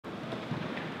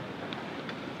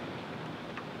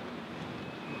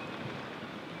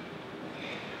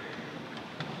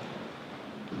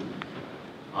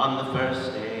On the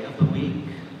first day of the week,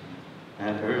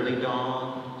 at early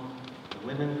dawn, the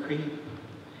women creep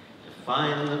to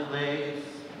find the place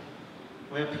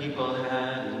where people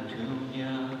had entombed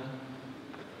you.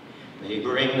 They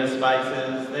bring the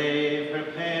spices they've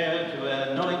prepared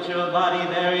to anoint your body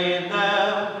buried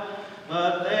there,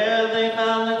 but there they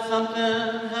found that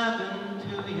something happened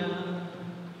to you.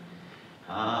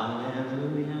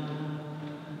 Hallelujah,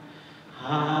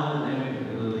 hallelujah,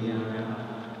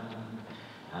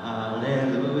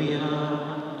 hallelujah,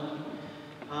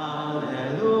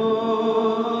 hallelujah.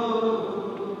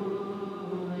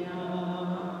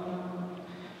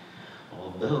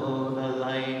 Although the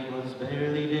light was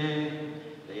barely dim,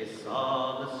 they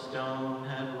saw the stone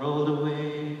had rolled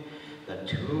away. The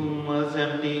tomb was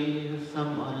empty,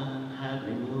 someone had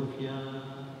removed you.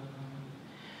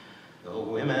 The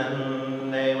women,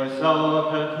 they were so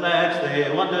perplexed,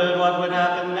 they wondered what would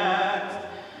happen next,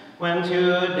 when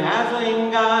two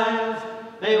dazzling guys,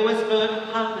 they whispered,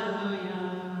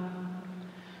 hallelujah,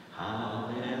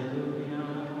 hallelujah,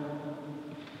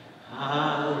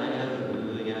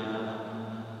 hallelujah,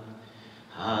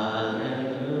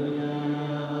 hallelujah,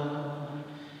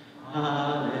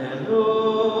 hallelujah.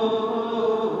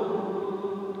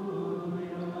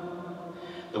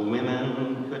 The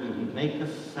women couldn't make a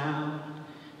sound.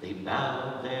 They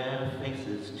bowed their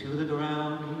faces to the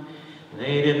ground.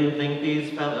 They didn't think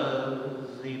these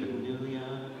fellows even knew you.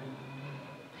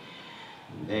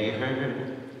 They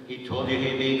heard he told you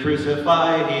he'd be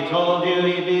crucified. He told you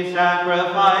he'd be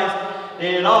sacrificed.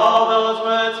 Did all those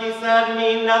words he said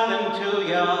mean nothing to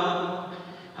you?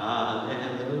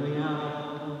 Hallelujah,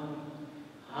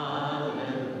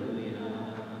 hallelujah,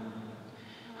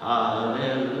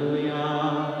 hallelujah,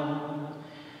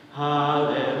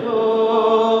 hallelujah.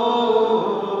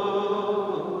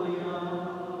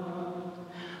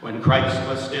 When Christ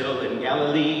was still in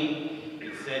Galilee,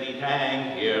 he said he'd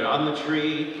hang here on the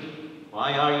tree.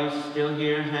 Why are you still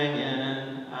here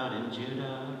hanging out in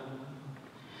Judah?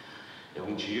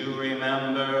 Don't you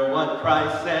remember what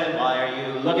Christ said? Why are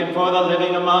you looking for the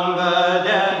living among the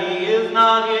dead? He is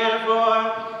not here,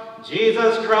 for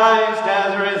Jesus Christ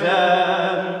has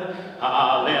risen.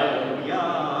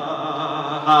 Hallelujah,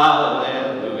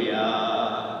 hallelujah,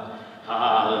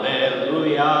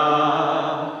 hallelujah,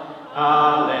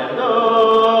 hallelujah.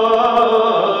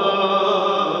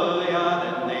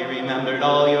 Then they remembered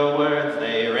all your words.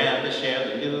 They ran to share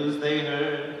the news they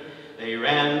heard. They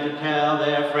ran to tell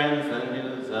their friends the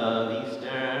news of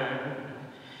Easter.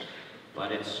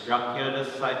 But it struck your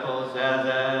disciples as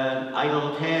an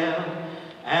idle tale,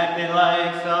 acting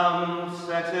like some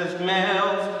sexist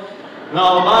males.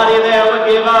 Nobody there would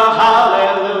give a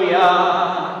hallelujah.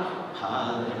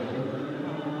 Hallelujah,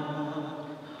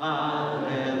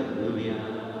 hallelujah,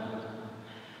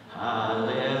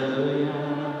 hallelujah,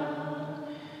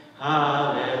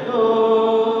 hallelujah.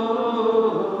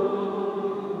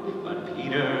 But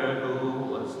Peter, who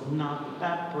was not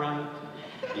that bright,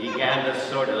 began to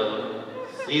sort of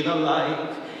see the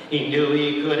light. He knew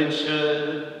he could and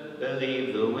should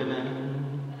believe the women.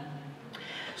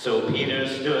 So Peter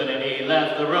stood and he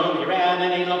left the room. He ran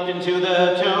and he looked into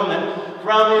the tomb, and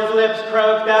from his lips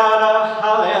croaked out a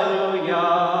hallelujah.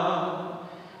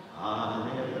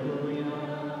 Hallelujah,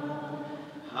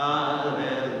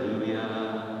 hallelujah,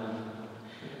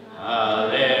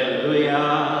 hallelujah,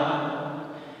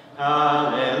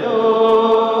 hallelujah.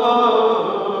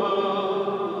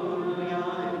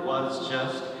 It was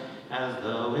just as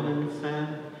the women said,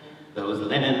 those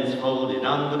linens folded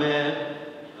on the bed.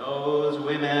 Those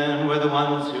women were the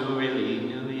ones who really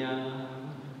knew you.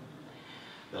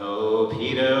 Though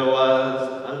Peter was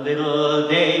a little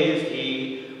dazed,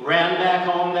 he ran back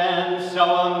home then so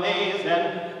amazed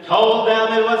and told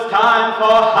them it was time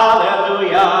for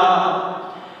hallelujah.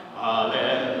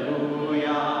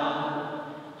 Hallelujah,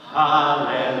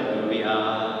 hallelujah,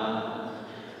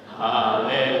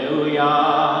 hallelujah,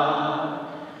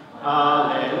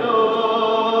 hallelujah.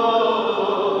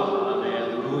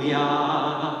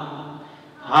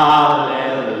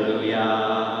 Hallelujah,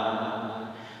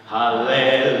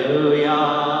 hallelujah,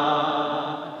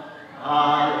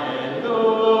 hallelujah.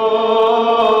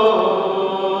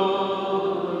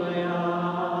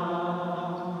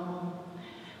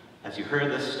 As you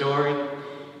heard the story,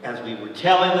 as we were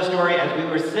telling the story, as we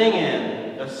were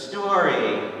singing the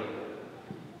story,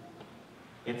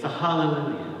 it's a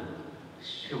hallelujah,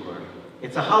 sure.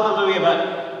 It's a hallelujah,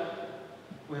 but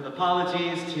with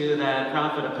apologies to that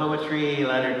prophet of poetry,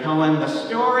 Leonard Cohen, the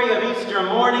story of Easter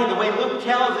morning, the way Luke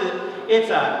tells it, it's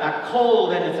a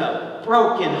cold and it's a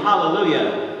broken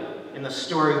hallelujah. In the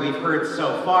story we've heard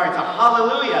so far, it's a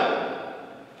hallelujah,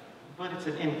 but it's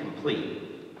an incomplete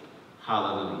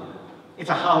hallelujah. It's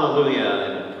a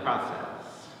hallelujah in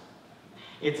process.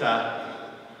 It's a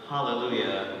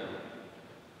hallelujah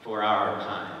for our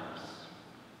times.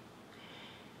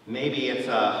 Maybe it's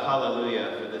a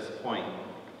hallelujah for this point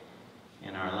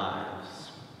in our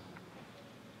lives.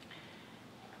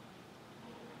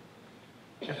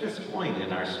 At this point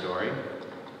in our story,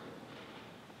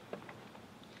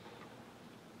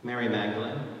 Mary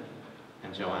Magdalene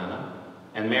and Joanna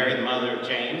and Mary, the mother of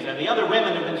James, and the other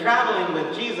women who've been traveling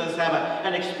with Jesus have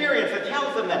an experience that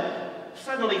tells them that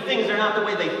suddenly things are not the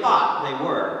way they thought they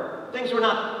were. Things were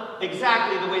not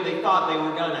exactly the way they thought they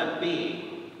were going to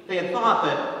be. They had thought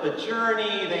that the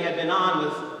journey they had been on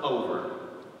was over.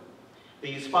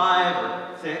 These 5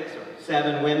 or 6 or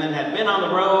 7 women had been on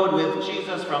the road with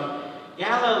Jesus from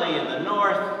Galilee in the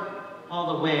north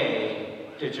all the way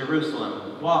to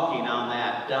Jerusalem, walking on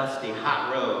that dusty,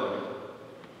 hot road.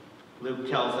 Luke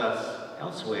tells us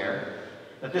elsewhere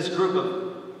that this group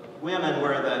of women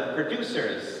were the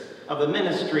producers of the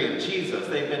ministry of Jesus.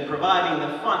 They've been providing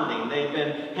the funding. They've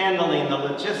been handling the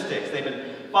logistics. They've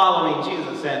been following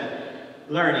Jesus and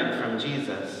learning from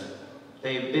Jesus.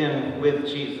 They've been with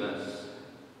Jesus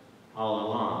all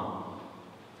along.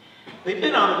 They've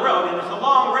been on the road, and it's a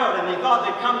long road, and they thought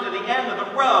they'd come to the end of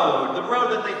the road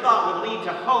that they thought would lead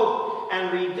to hope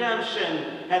and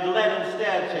redemption had led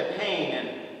instead to pain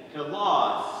and to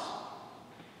loss.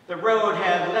 The road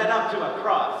had led up to a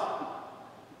cross,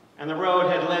 and the road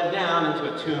had led down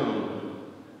into a tomb.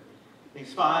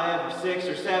 These 5 or 6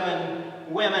 or 7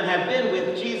 women had been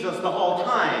with Jesus the whole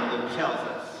time, Luke tells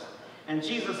us, and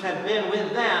Jesus had been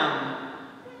with them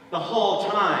the whole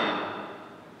time.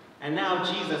 And now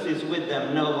Jesus is with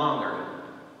them no longer,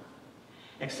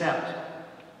 except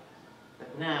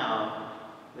that now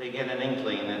they get an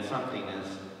inkling that something is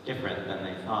different than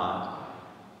they thought.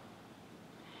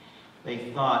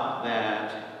 They thought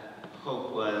that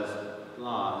hope was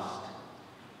lost,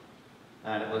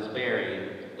 that it was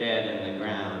buried, dead in the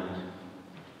ground.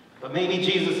 But maybe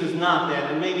Jesus is not dead,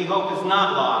 and maybe hope is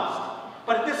not lost.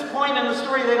 But at this point in the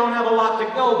story, they don't have a lot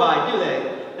to go by, do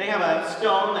they? They have a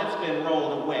stone that's been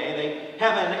rolled away. They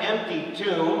have an empty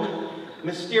tomb,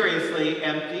 mysteriously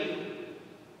empty.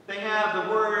 They have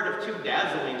the word of 2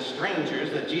 dazzling strangers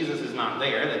that Jesus is not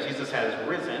there, that Jesus has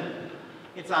risen.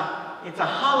 It's a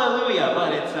hallelujah,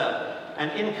 but it's an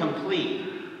incomplete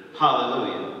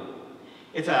hallelujah.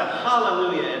 It's a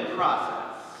hallelujah in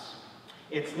process.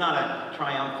 It's not a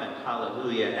triumphant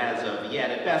hallelujah as of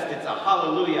yet. At best, it's a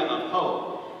hallelujah of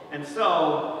hope. And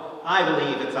so, I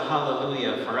believe it's a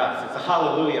hallelujah for us. It's a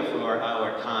hallelujah for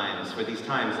our times, for these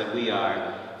times that we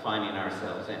are finding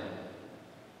ourselves in.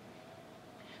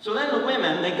 So then the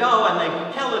women, they go and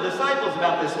they tell the disciples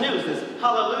about this news, this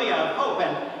hallelujah of hope,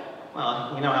 and,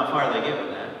 well, you know how far they get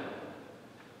with that.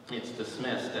 It's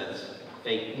dismissed as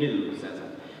fake news, as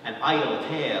an idle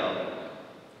tale.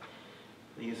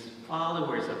 These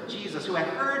followers of Jesus who had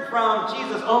heard from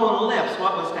Jesus' own lips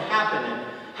what was to happen and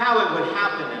how it would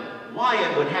happen and why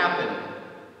it would happen.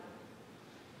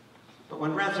 But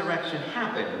when resurrection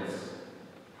happens,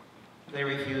 they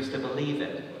refuse to believe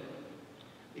it.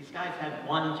 These guys had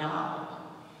one job,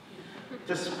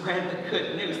 to spread the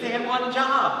good news. They had one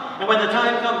job. And when the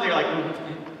time comes, they're like,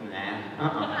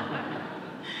 nah,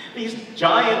 These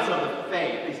giants of the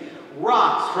faith, these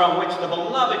rocks from which the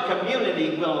beloved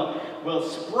community will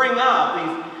spring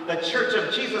up, the church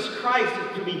of Jesus Christ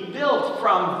is to be built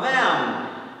from them.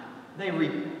 They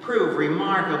prove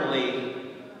remarkably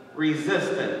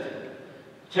resistant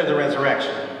to the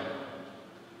resurrection.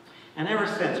 And ever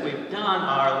since, we've done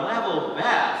our level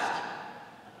best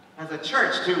as a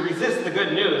church to resist the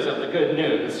good news of the good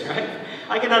news, right?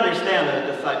 I can understand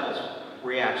the disciples'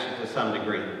 reaction to some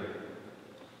degree.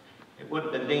 It would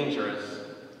have been dangerous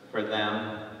for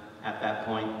them at that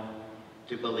point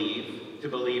to believe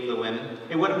the women.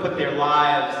 It would have put their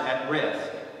lives at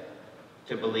risk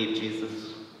to believe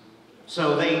Jesus.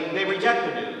 So they reject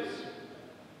the news.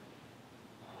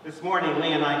 This morning,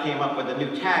 Lee and I came up with a new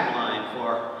tagline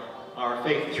for our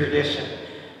faith tradition.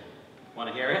 Want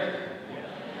to hear it?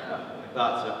 Yeah. I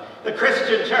thought so. The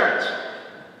Christian Church,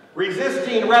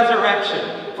 resisting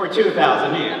resurrection for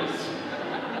 2,000 years.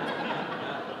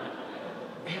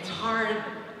 It's hard.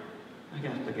 I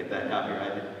have to get that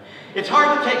copyrighted. It's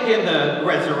hard to take in the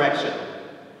resurrection.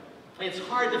 It's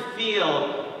hard to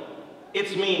feel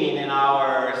its meaning in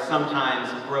our sometimes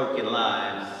broken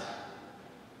lives.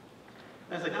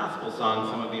 There's a gospel song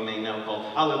some of you may know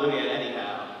called Hallelujah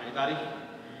Anyhow. Anybody?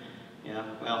 Yeah,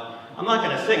 well, I'm not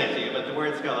going to sing it to you, but the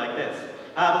words go like this.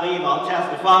 I believe I'll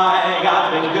testify,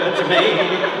 God's been good to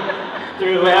me.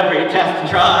 Through every test and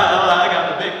trial, I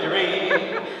got the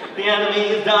victory. The enemy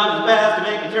has done his best to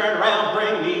make me turn around,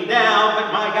 bring me down,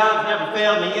 but my God's never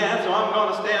failed me yet, so I'm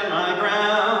going to stand my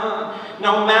ground.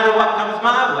 No matter what comes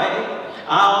my way,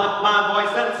 I'll lift my voice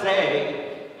and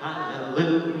say,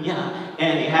 hallelujah,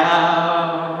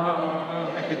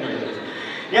 anyhow. I couldn't resist.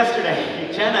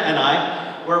 Yesterday, Jenna and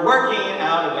I were working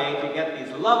out a way to get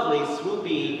these lovely,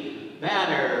 swoopy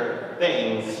banner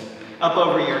things up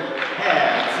over your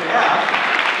heads. Yeah.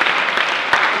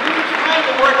 We were trying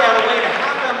to work out a way to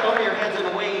have them over your heads in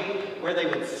a way where they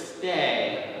would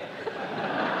stay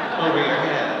over your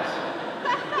heads.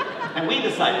 And we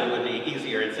decided it would be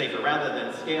easier and safer, rather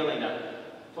than scaling a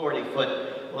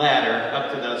 40-foot ladder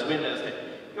up to those windows.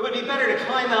 It would be better to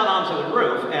climb out onto the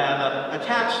roof and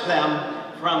attach them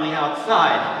from the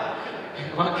outside.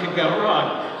 What could go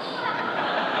wrong?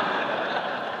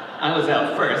 I was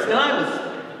out first, and I was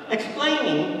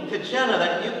explaining to Jenna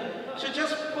that you should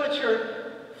just put your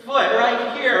foot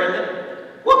right here, and then,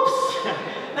 whoops!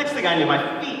 Next thing I knew,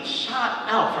 my feet shot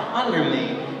out from under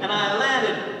me, and I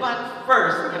landed butt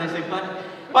first. Can I say butt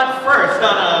first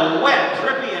on a wet,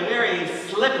 drippy, and very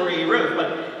slippery roof,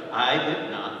 but I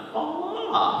did not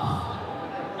fall off.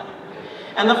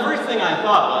 And the first thing I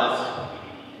thought was,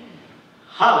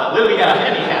 hallelujah,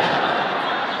 anyhow.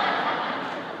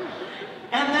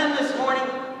 And then this morning,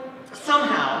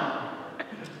 sometime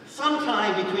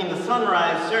between the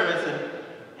sunrise service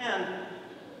and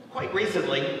quite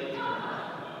recently,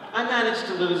 I managed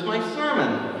to lose my sermon.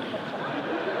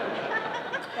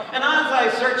 And as I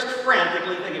searched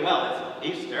frantically, thinking, well,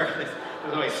 it's Easter, there's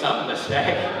always something to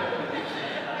say,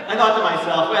 I thought to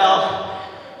myself, well,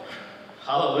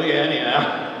 hallelujah anyhow.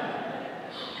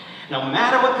 No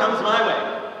matter what comes my way,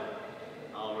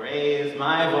 I'll raise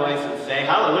my voice and say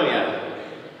hallelujah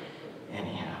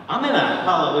anyhow. I'm in a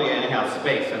hallelujah anyhow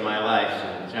space in my life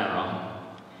in general.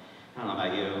 I don't know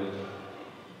about you.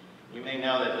 You may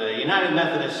know that the United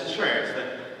Methodist Church, the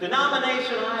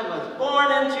denomination I was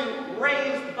born into,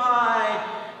 raised by,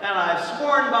 and I've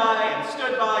sworn by and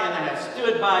stood by, and that has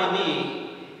stood by me,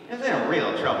 is in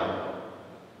real trouble.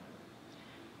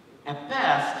 At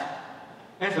best,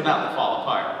 it's about to fall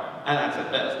apart, and that's at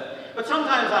best. But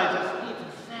sometimes I just need to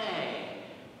say,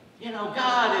 you know,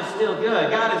 God is still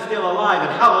good, God is still alive,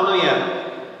 and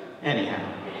hallelujah anyhow.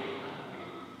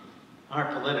 Our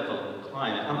political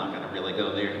climate, I'm not going to really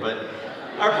go there, but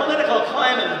our political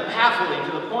climate is baffling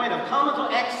to the point of comical,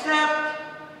 except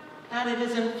that it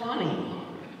isn't funny.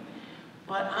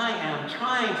 But I am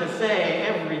trying to say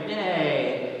every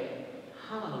day,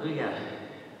 hallelujah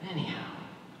anyhow.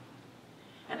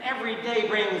 And every day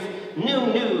brings new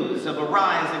news of a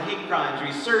rise in hate crimes,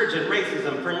 resurgent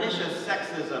racism, pernicious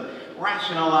sexism,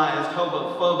 rationalized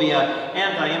homophobia,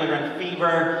 anti-immigrant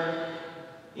fever.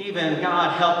 Even,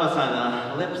 God help us,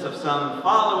 on the lips of some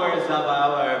followers of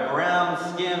our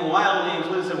brown-skinned, wildly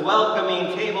inclusive,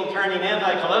 welcoming, table-turning,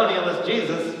 anti-colonialist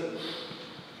Jesus.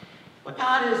 But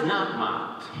God is not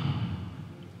mocked.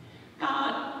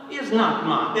 God is not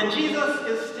mocked. And Jesus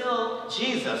is still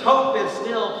Jesus. Hope is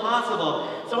still possible.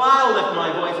 So I'll lift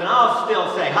my voice and I'll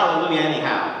still say hallelujah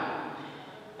anyhow.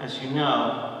 As you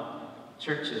know,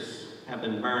 churches have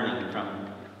been burning from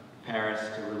Paris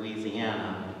to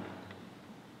Louisiana.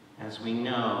 As we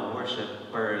know,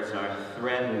 worshipers are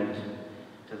threatened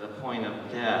to the point of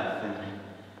death in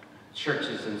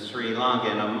churches in Sri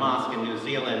Lanka, in a mosque in New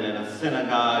Zealand, in a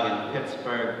synagogue in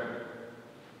Pittsburgh.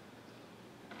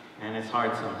 And it's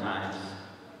hard sometimes,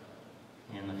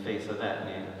 in the face of that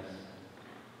news,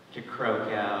 to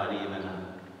croak out even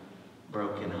a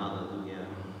broken hallelujah.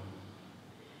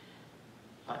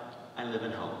 But I live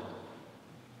in hope.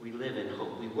 We live in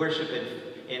hope. We worship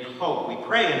in hope. We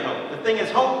pray in hope. The thing is,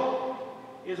 hope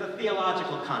is a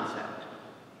theological concept.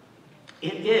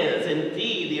 It is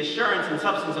indeed the assurance and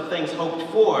substance of things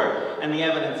hoped for and the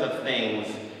evidence of things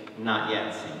not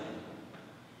yet seen.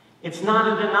 It's not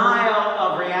a denial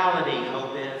of reality,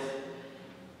 hope is.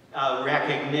 A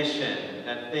recognition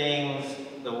that things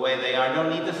the way they are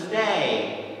don't need to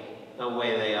stay the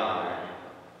way they are.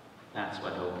 That's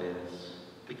what hope is.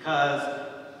 Because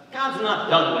God's not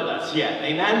done with us yet,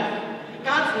 amen?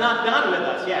 God's not done with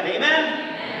us yet, amen?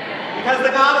 Because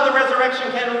the God of the resurrection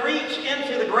can reach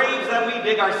into the graves that we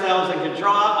dig ourselves and can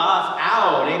draw us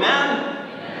out, amen?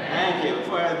 Thank you.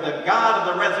 For the God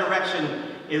of the resurrection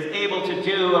is able to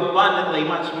do abundantly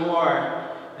much more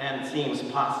than seems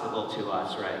possible to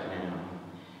us right now.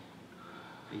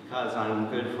 Because on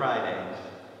Good Friday,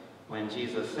 when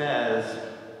Jesus says,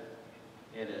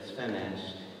 "It is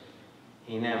finished,"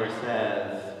 he never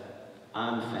says,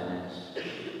 "Unfinished,"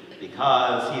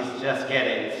 because he's just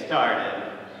getting started.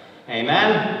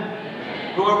 Amen?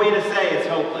 Who are we to say it's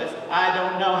hopeless? I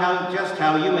don't know just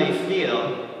how you may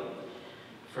feel.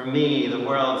 For me, the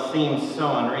world seems so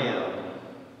unreal.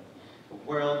 A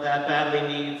world that badly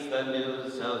needs the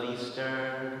news of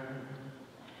Easter.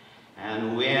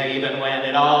 And even when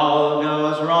it all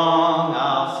goes wrong,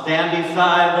 I'll stand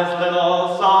beside this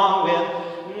little song with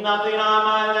nothing on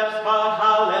my lips but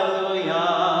hallelujah,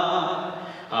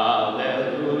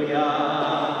 hallelujah,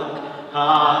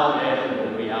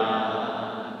 hallelujah,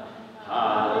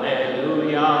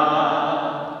 hallelujah,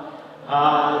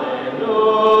 hallelujah.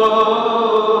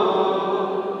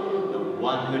 The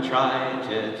one who tried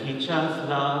to teach us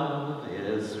love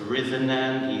is risen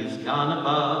and he's gone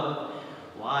above.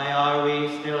 Why are we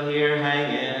still here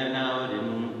hanging out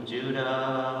in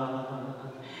Judah?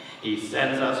 He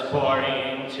sends us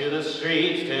pouring to the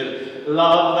streets to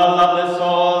love the loveless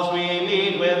souls we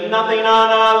meet with nothing on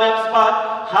our lips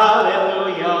but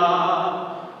hallelujah,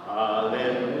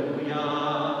 hallelujah,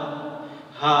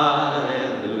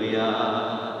 hallelujah,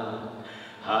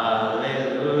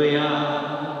 hallelujah,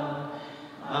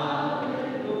 hallelujah.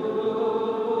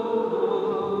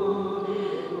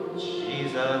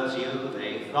 Jesus, you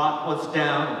they thought was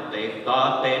down, they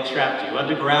thought they trapped you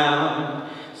underground.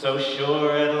 So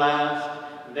sure at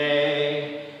last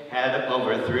they had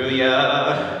overthrew you.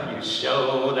 You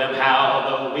show them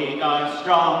how the weak are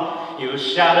strong. You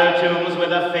shatter tombs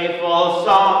with a faithful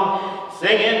song,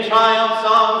 singing triumph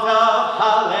songs of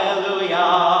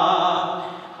hallelujah,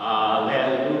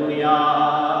 hallelujah,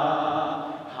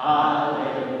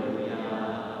 hallelujah,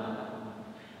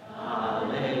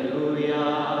 hallelujah,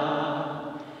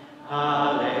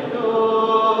 hallelujah.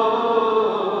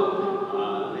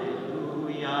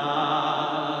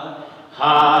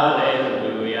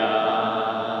 Hallelujah,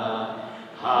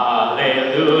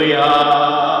 hallelujah,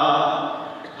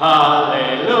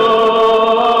 hallelujah.